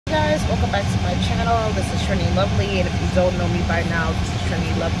welcome back to my channel. This is Trinity Lovely, and if you don't know me by now, this is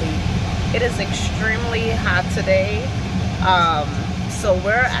Trinity Lovely. It is extremely hot today, so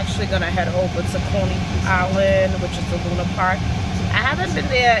we're actually gonna head over to Coney Island, which is the Lunar Park. I haven't been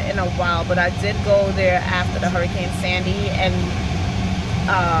there in a while, but I did go there after the Hurricane Sandy, and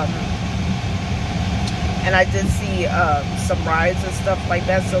I did see some rides and stuff like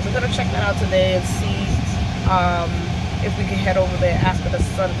that. So we're gonna check that out today and see if we can head over there after the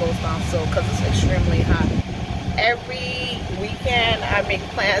sun goes down. So, because it's extremely hot. Every weekend I make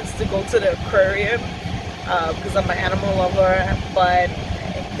plans to go to the aquarium because I'm an animal lover, but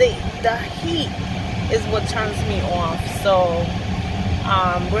the heat is what turns me off. So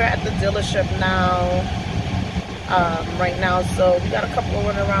we're at the dealership now, right now. So we got a couple of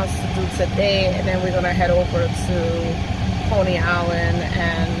runarounds to do today, and then we're gonna head over to Coney Island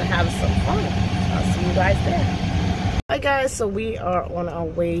and have some fun. I'll see you guys there. Hi guys, so we are on our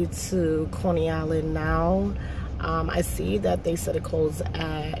way to Coney Island now. I see that they said it closed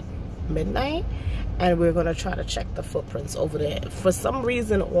at midnight, and we're gonna try to check the footprints over there. For some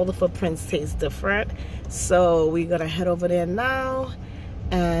reason, all the footprints taste different, so we're gonna head over there now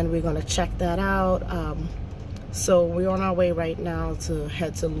and we're gonna check that out. So we're on our way right now to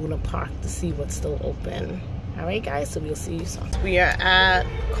head to Lunar Park to see what's still open. All right guys, so we'll see you soon. We are at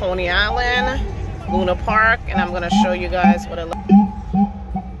Coney Island, Lunar Park, and I'm gonna show you guys what it looks like.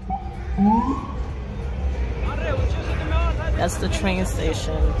 That's the train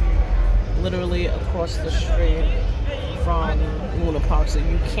station, literally across the street from Lunar Park, so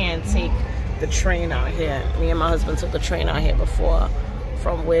you can't take the train out here. Me and my husband took the train out here before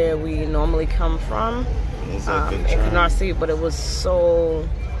from where we normally come from in Canarsie, but it was so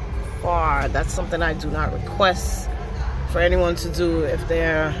far. That's something I do not request for anyone to do if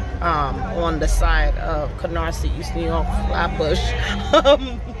they're on the side of Canarsie, East New York, Flatbush,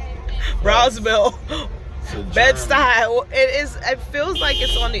 Brownsville, Bed-Stuy. It feels like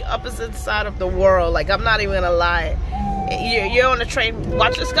it's on the opposite side of the world. Like, I'm not even gonna lie. You're on the train.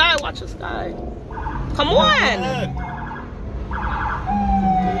 Watch the sky. Watch the sky. Come on.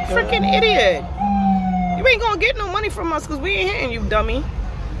 Freaking idiot. You ain't gonna get no money from us because we ain't hitting you, dummy.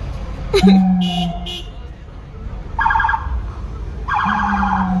 The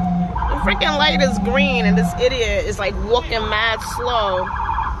freaking light is green and this idiot is like walking mad slow.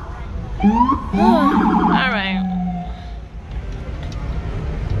 Alright.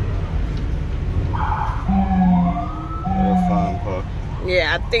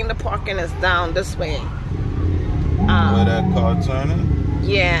 Yeah, I think the parking is down this way. Where that car turning?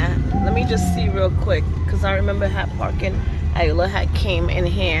 Yeah, let me just see real quick, because I remember parking. Ayla had came in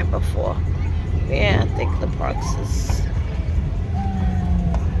here before. Yeah, I think the parks is.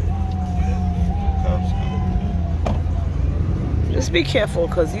 Just be careful,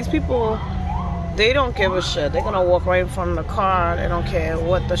 because these people, they don't give a shit. They're gonna walk right in front of the car. They don't care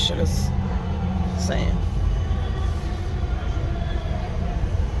what the shit is saying.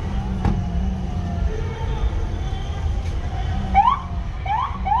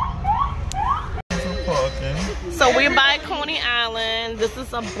 So we're by Coney Island. This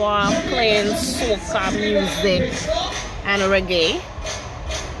is a bar playing soca music and reggae.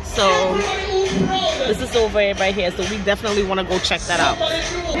 So this is over right here. So we definitely want to go check that out.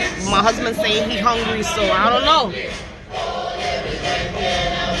 My husband's saying he's hungry, so I don't know.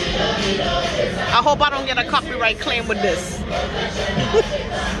 I hope I don't get a copyright claim with this.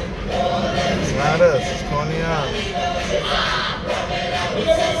 It's not us, it's Coney Island.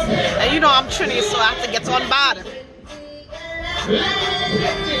 And you know I'm Trinity, so I have to get on board.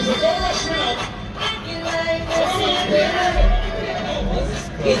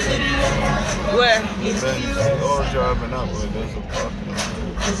 Where? They're all driving up, but there's a parking lot.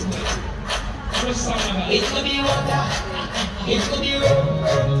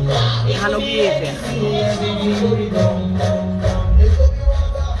 Hello, behavior.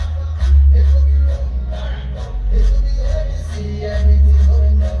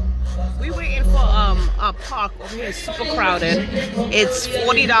 We waiting for a park over here. It's super crowded. It's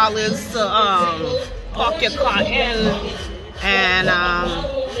 $40 to park your car in, and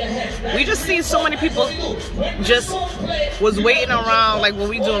we just seen so many people just was waiting around like what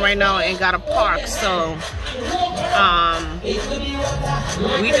we doing right now and got a park. So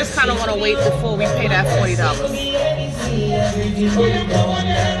we just kind of want to wait before we pay that $40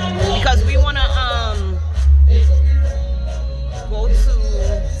 because we want to go to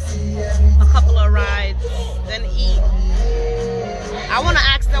a couple of rides, then eat. I want to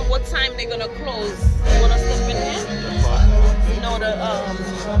ask them what time they're gonna close. You want us to spin here?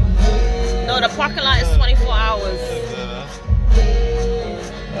 No, the parking lot is 24 hours.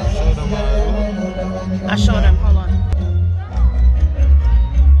 Show them I'll show them. Hold on.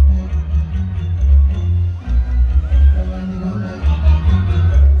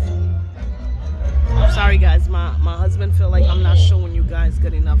 I'm sorry, guys. My husband feel like I'm not showing you guys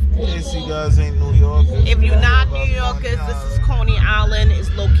good enough. In case you guys ain't New Yorkers. If you're not New Yorkers, this is Coney Island. It's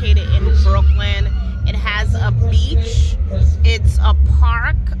located in Brooklyn. It has a beach. It's a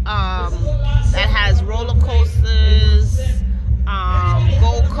park that has roller coasters,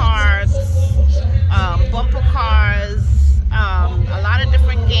 go-karts, bumper cars, a lot of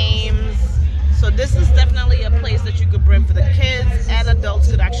different games. So this is definitely a place that you could bring for the kids, and adults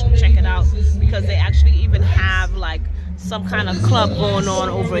could actually check it out, because they actually even have like some kind of club going on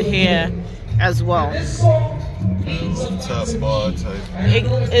over here as well. Rooftop bar type.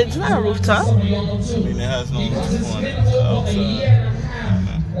 It's not a rooftop. I mean, it has no roof on it.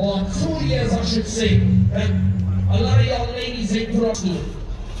 Or 2 years, I should say. A lot of y'all ladies ain't grown.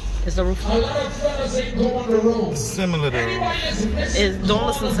 It's a rooftop. A lot of fellas ain't going to the road. Similar to Don't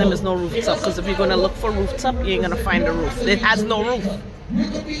listen to them. There's no rooftop, because if you're gonna look for rooftop, you ain't gonna find a roof. It has no roof. You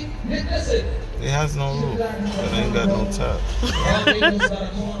could be, listen. It has no roof. It ain't got no top.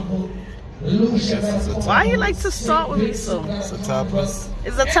 Why you like to start with me so? It's a topless.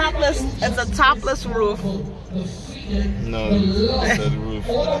 It's a topless roof. No, it's a roof.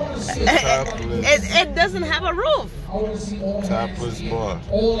 It's topless. It doesn't have a roof. Topless bar.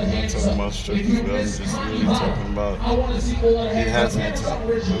 I'm not talking about strippers. I'm just really talking about it has no top.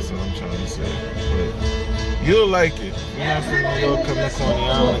 That's what I'm trying to say. But you'll like it. You're not from New York, come to Coney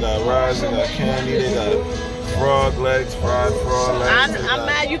Island. They got rides, they got candy, they got frog legs, fried frog legs. I'm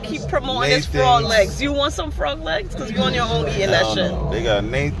mad you keep promoting this frog legs. You want some frog legs? Because you're on your own eating that shit. They got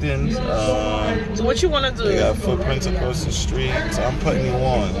Nathan's. So what you want to do? They got footprints across the street. So I'm putting you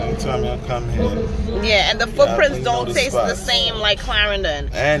on. Anytime y'all come here. Yeah, and the footprints don't taste the same like Clarendon.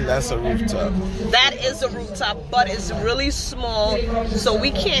 And that's a rooftop. That is a rooftop, but it's really small. So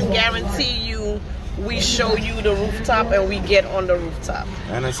we can't guarantee you we show you the rooftop and we get on the rooftop.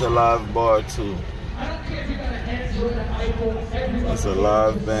 And it's a live bar too. It's a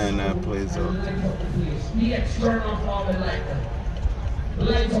live band that plays out there.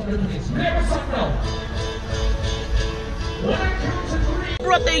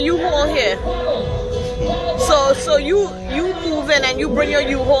 Brought the U-Haul here. So you move in and you bring your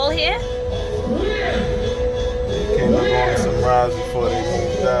U-Haul here? They came up on some rides before they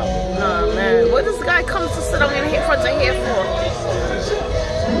moved out. Oh man, what this guy comes to sit on in here front of here for?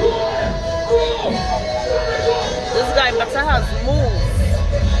 This guy better has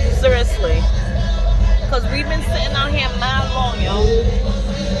moved. Seriously. Because we've been sitting out here mad long, yo.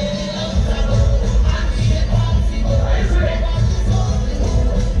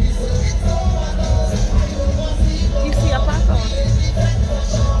 You see a paco?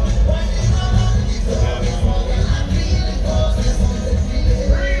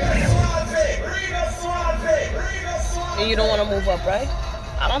 And you don't want to move up, right?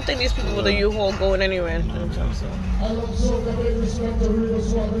 I don't think these people with the U-Haul going anywhere anytime soon.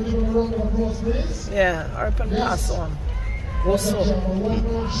 Yeah, urban pass on. What's up?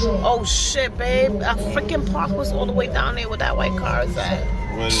 Oh shit, babe. A freaking park was all the way down there where that white car is at.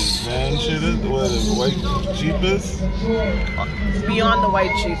 Where the van shit is? Where the white Jeep is? Beyond the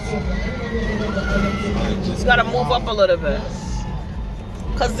white Jeep. Just gotta move up a little bit.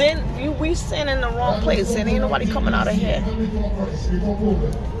 Cause then we standing in the wrong place and ain't nobody coming out of here.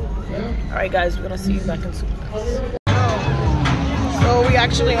 Alright guys, we're gonna see you back in 2 minutes. So we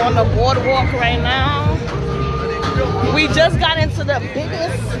actually on the boardwalk right now. We just got into the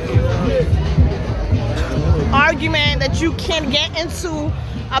biggest argument that you can get into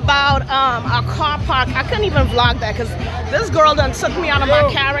about a car park. I couldn't even vlog that because this girl done took me out of my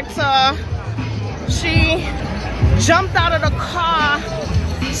character. She jumped out of the car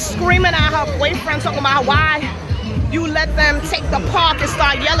screaming at her boyfriend, talking about why you let them take the park, and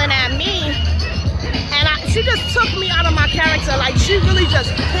start yelling at me. And she just took me out of my character. Like, she really just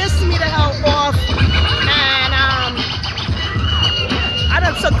pissed me the hell off. And I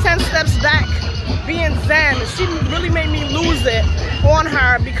done took 10 steps back being zen. She really made me lose it on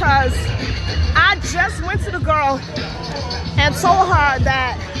her, because I just went to the girl and told her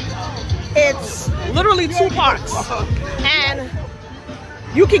that it's literally 2 parks and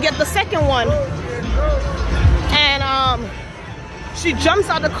you can get the second one. And she jumps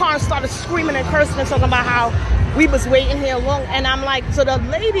out the car and started screaming and cursing and talking about how we was waiting here long. And I'm like, so the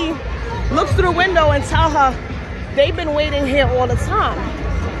lady looks through the window and tell her they've been waiting here all the time.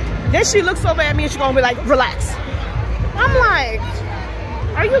 Then she looks over at me and she's gonna be like, relax. I'm like,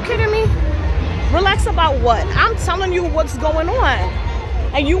 are you kidding me? Relax about what? I'm telling you what's going on.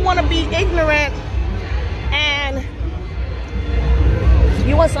 And you wanna be ignorant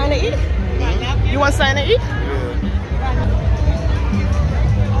You want something to eat? You want something to eat?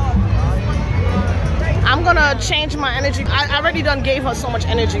 I'm gonna change my energy. I already done gave her so much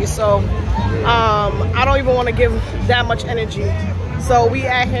energy, so I don't even want to give that much energy. So we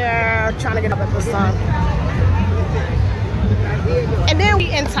out here trying to get up at this time. And then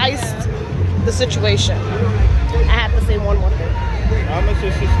we enticed the situation. I have to say one more thing. How much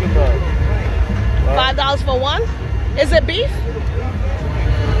is this kebab? $5 for one? Is it beef?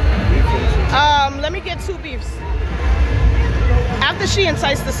 Let me get 2 beefs. After she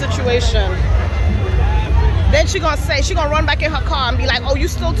enticed the situation, then she gonna run back in her car and be like, oh, you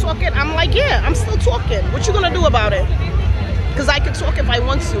still talking? I'm like, yeah, I'm still talking. What you gonna do about it? Because I can talk if I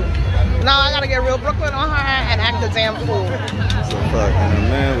want to. Now I gotta get real Brooklyn on her and act a damn fool.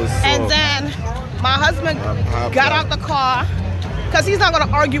 And then my husband got out the car because he's not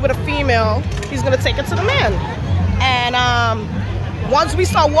gonna argue with a female. He's gonna take it to the man. And once we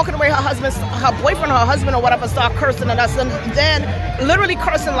start walking away, her boyfriend, her husband or whatever, start cursing at us, and then literally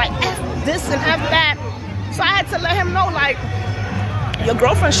cursing like F this and F that. So I had to let him know, like, your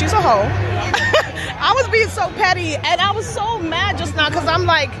girlfriend, she's a hoe. I was being so petty, and I was so mad just now because I'm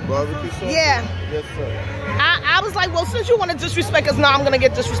like, yeah. Yes, sir. I was like, well, since you want to disrespect us, now I'm going to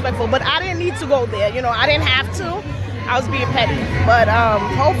get disrespectful. But I didn't need to go there. You know, I didn't have to. I was being petty. But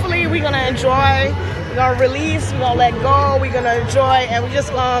hopefully we're going to enjoy. We're going to release. We're going to let go. We're going to enjoy. And we're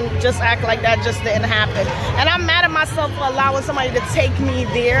just going to just act like that just didn't happen. And I'm mad at myself for allowing somebody to take me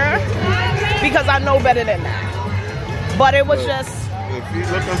there because I know better than that. But it was just... If you're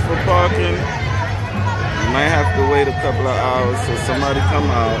looking for parking, you might have to wait a couple of hours till somebody come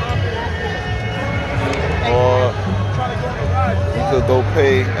out. Or you could go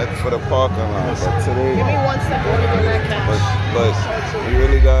pay for the parking lot. But today, give me 1 second to get that cash. But we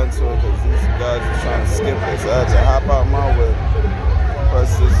really got into it because these guys are trying to skip us. I had to hop out my way,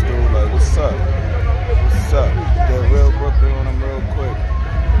 press this dude like, what's up? What's up? Get real Brooklyn on him real quick.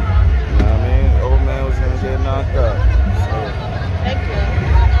 You know what I mean? Old man was gonna get knocked out. So thank you.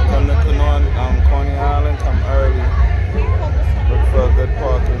 Come to Coney Island, come early. Look for a good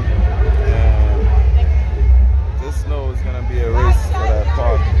parking. This snow is gonna be a race for that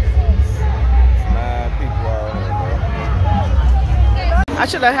park. There's mad people out here, bro. I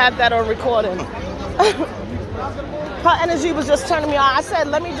should have had that on recording. Her energy was just turning me on. I said,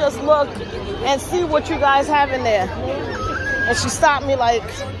 let me just look and see what you guys have in there. And she stopped me like,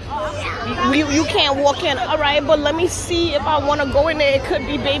 you can't walk in. All right, but let me see if I want to go in there. It could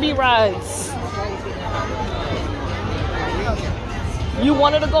be baby rides. You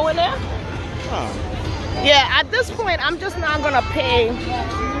wanted to go in there? Yeah, at this point, I'm just not gonna pay.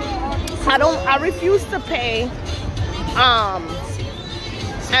 I refuse to pay.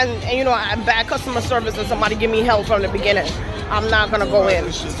 And you know, I'm bad customer service and somebody give me hell from the beginning. I'm not gonna go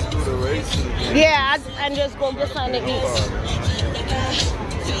in. Yeah, and just go get something to eat.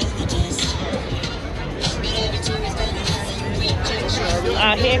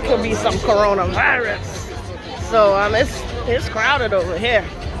 Here could be some coronavirus. So it's crowded over here.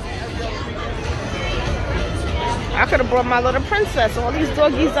 I could have brought my little princess. All these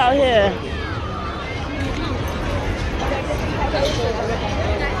doggies out here.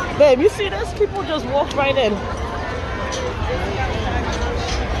 Babe, you see this? People just walk right in.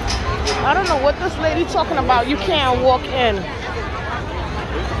 I don't know what this lady talking about. You can't walk in.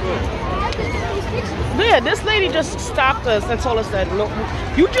 Yeah, this lady just stopped us and told us that, look,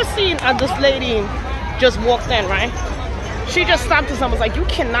 you just seen this lady just walked in, right? She just stopped us and was like, you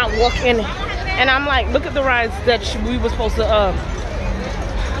cannot walk in. And I'm like, look at the rides that we were supposed to,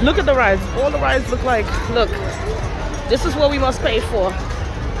 look at the rides. All the rides look like, look, this is what we must pay for.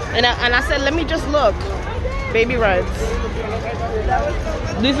 And I said, let me just look. Baby rides.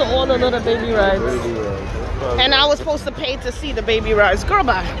 These are all the little baby rides. And I was supposed to pay to see the baby rides. Girl,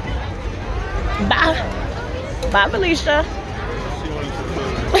 bye. Bye. Bye, Felicia.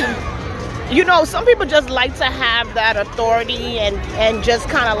 You know, some people just like to have that authority and just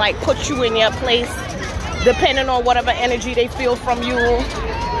kind of like put you in your place depending on whatever energy they feel from you.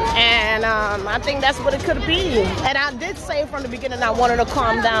 And I think that's what it could be. And I did say from the beginning I wanted to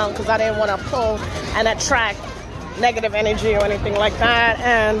calm down because I didn't want to pull and attract negative energy or anything like that.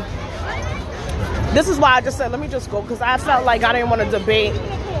 And this is why I just said, let me just go, because I felt like I didn't want to debate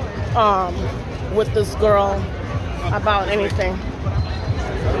with this girl about anything.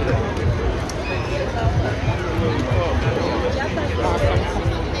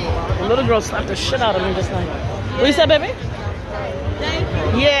 The little girl slapped the shit out of me just now. What you said, baby?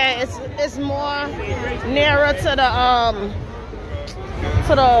 Yeah, it's more nearer to the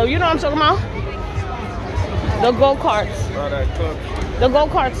you know what I'm talking about? The go-karts. Oh, that club. The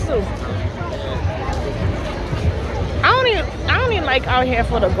go-karts too. I don't even like out here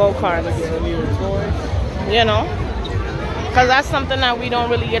for the go-karts. You know? Because that's something that we don't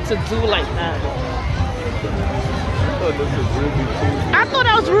really get to do like that. I thought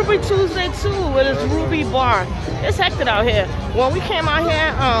that was Ruby Tuesday too, with its Ruby bar. It's hectic out here. When we came out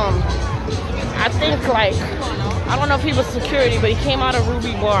here, I think like, I don't know if he was security, but he came out of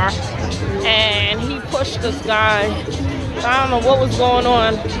Ruby bar and he pushed this guy. I don't know what was going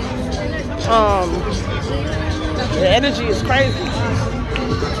on. The energy is crazy.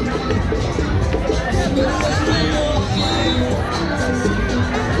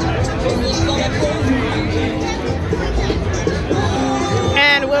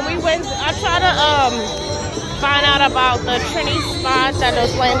 And when we went, I tried to find out about the Trinity spot that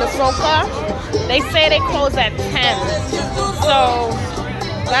was playing the soca. They say they close at 10, so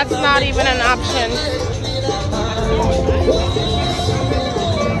that's not even an option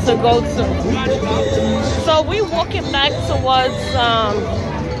to go to. So we walking back towards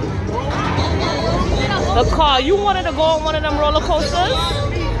the car. You wanted to go on one of them roller coasters?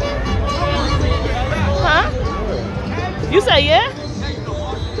 Huh? You said yeah?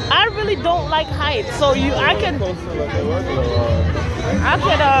 I really don't like heights, so I could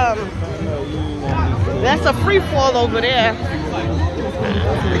that's a free fall over there.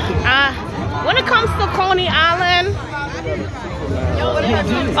 When it comes to Coney Island,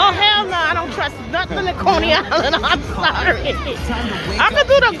 oh hell no, I don't trust nothing at Coney Island. I'm sorry. I could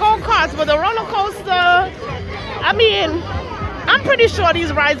do the go-karts, but the roller coaster, I mean, I'm pretty sure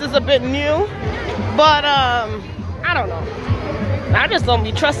these rides is a bit new, but I don't know. I just don't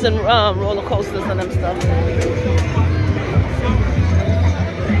be trusting roller coasters and them stuff.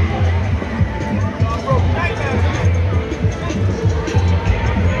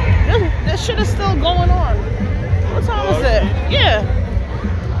 This shit is still going on. What time is it? Yeah.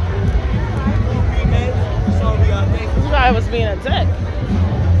 This guy was being a dick.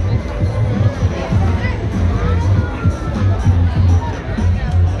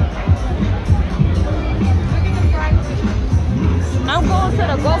 I'm going to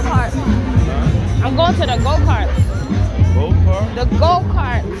the go-kart. I'm going to the go-kart. Go-kart? The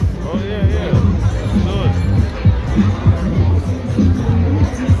go-kart. Oh, yeah, yeah. Let's do it.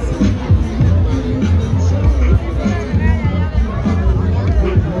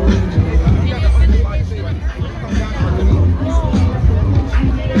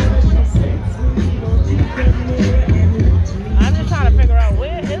 I'm just trying to figure out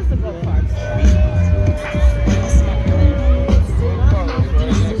where is the go-kart.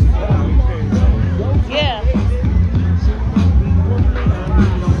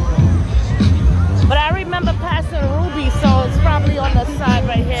 On the side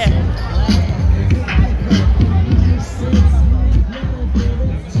right here.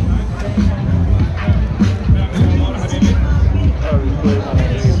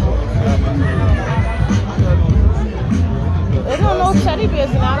 They don't know teddy bears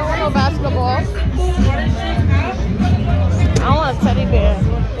and I don't want no basketball. I want a teddy bear.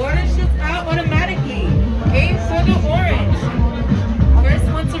 Order shoots out automatically. Aim for the orange. First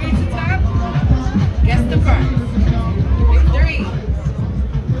one to reach the top gets the prize. 3, 2,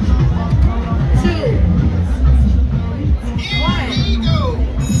 1.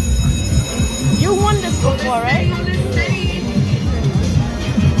 You won this before, right?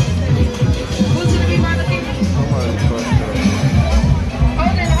 Who's gonna be my location?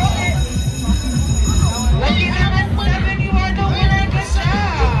 Hold it. Lucky number 7, you are the winner. Good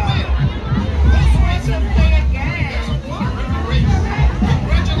job. Let's play again.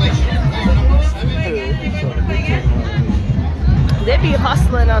 Congratulations. They be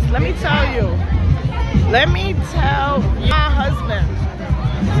hustling us. Let me tell you. My husband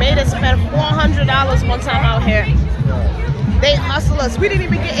made us spend $400 one time out here. They hustle us. We didn't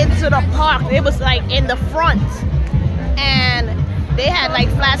even get into the park. It was like in the front. And they had like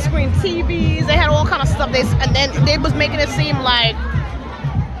flat screen TVs. They had all kind of stuff. And then they was making it seem like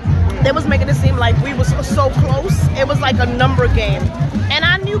we was so close. It was like a number game. And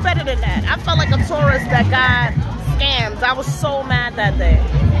I knew better than that. I felt like a tourist that got scams. I was so mad that day.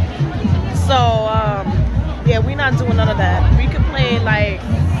 So yeah, we're not doing none of that. We could play like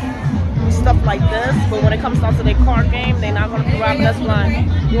stuff like this, but when it comes down to their card game, they're not gonna be robbing us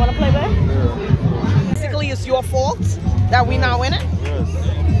blind. You wanna play, babe? Yeah. Basically, it's your fault that we not winning.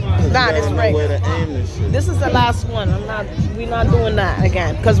 Yes. Nah, it's right. This is the last one. We're not doing that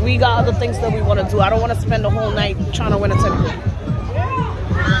again because we got other things that we want to do. I don't want to spend the whole night trying to win a ticket.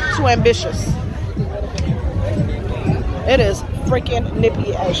 Too ambitious. It is freaking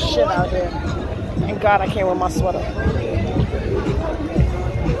nippy as shit out here. Thank God I came with my sweater.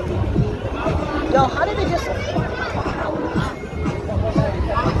 Yo, how did it get so far?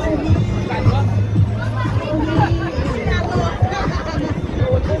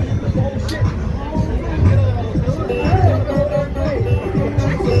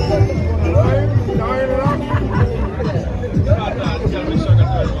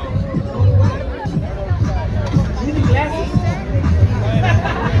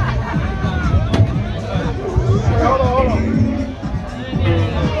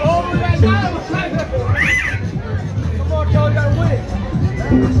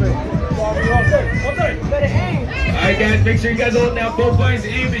 Alright guys, make sure you guys hold now both lines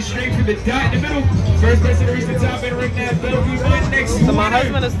aiming straight for the dot in the middle. First person to reach the top and ring that bell. We win next. So my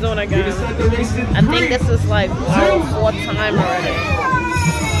husband is doing it again. I think this is like our 4th time already.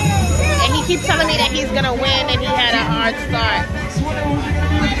 And he keeps telling me that he's gonna win and he had a hard start.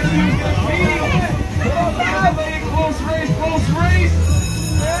 Close race.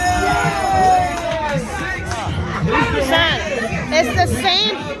 Son, it's the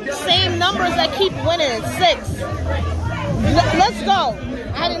same numbers that keep winning. 6. Let's go.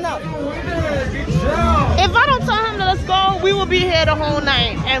 I didn't know. If I don't tell him to let's go, we will be here the whole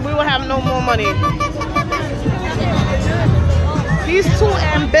night and we will have no more money. He's too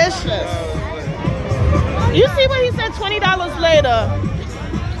ambitious. You see what he said $20 later?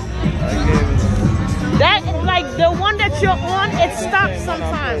 That, like the one that you're on, it stops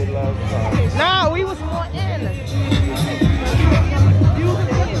sometimes. Nah, we was more in.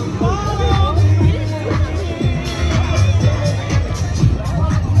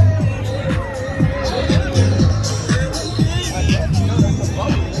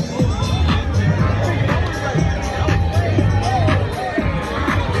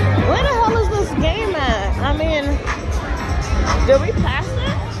 Where the hell is this game at? I mean, did we pass it?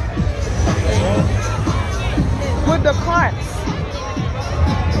 With the carts.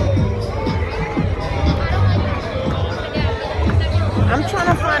 I'm trying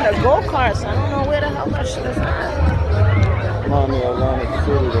to find a go-karts. I don't know where the hell that shit is at.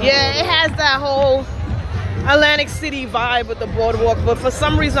 Yeah, it has that whole Atlantic City vibe with the boardwalk, but for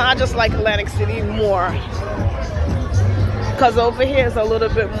some reason I just like Atlantic City more. Because over here is a little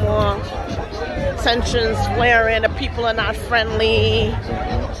bit more tensions flaring, the people are not friendly.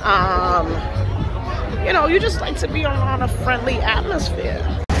 You know, you just like to be around a friendly atmosphere.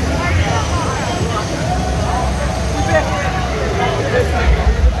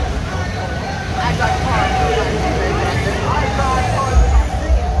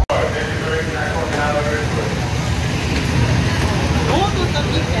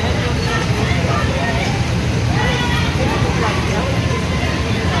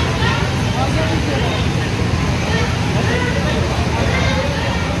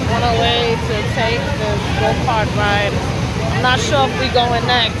 On our way to take this go-kart ride. I'm not sure if we're going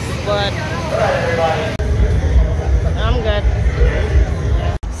next, but I'm good.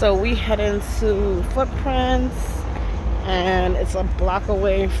 So we head into Footprints, and it's a block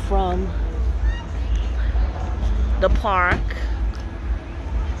away from the park.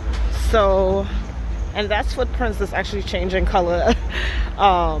 So, and that's Footprints is actually changing color.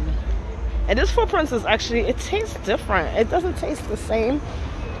 And this Footprints is actually, it tastes different. It doesn't taste the same.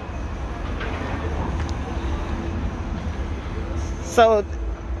 So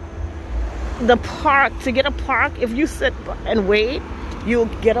the park, to get a park, if you sit and wait, you'll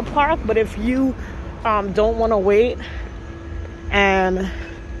get a park. But if you don't want to wait and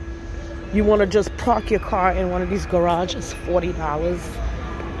you want to just park your car in one of these garages, $40.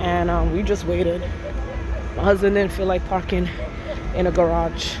 And we just waited. My husband didn't feel like parking in a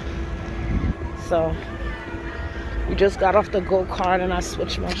garage. So we just got off the go-kart and I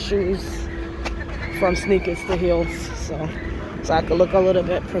switched my shoes from sneakers to heels. So I could look a little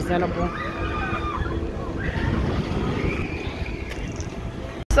bit presentable.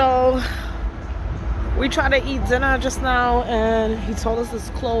 So we tried to eat dinner just now and he told us it's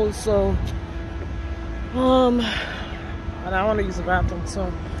closed. So and I want to use the bathroom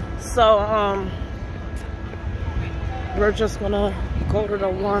too. So we're just gonna go to the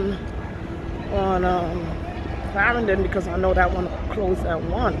one on Clarendon because I know that one closed at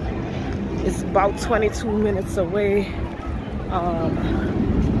 1. It's about 22 minutes away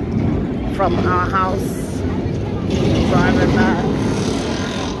from our house. Driving back.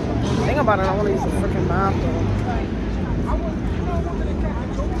 Think about it, I want to use the freaking bathroom.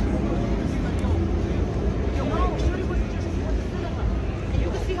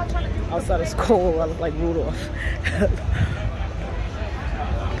 Outside of school, I look like Rudolph.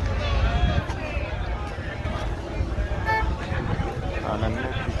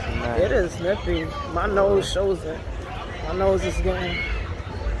 It is nippy. My nose shows it. My nose is getting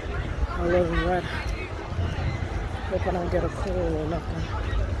a little red. Hope I don't get a cold or nothing.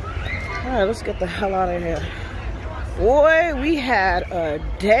 Alright, let's get the hell out of here. Boy, we had a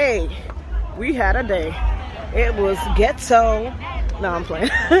day. We had a day. It was ghetto. No, I'm playing.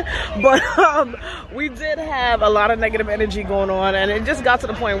 But we did have a lot of negative energy going on, and it just got to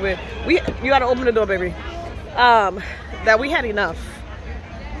the point where you gotta open the door, baby. That we had enough.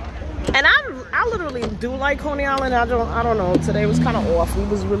 And I literally do like Coney Island. I don't know. Today was kind of off. We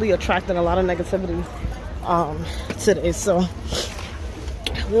was really attracting a lot of negativity today, so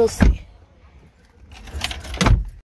we'll see.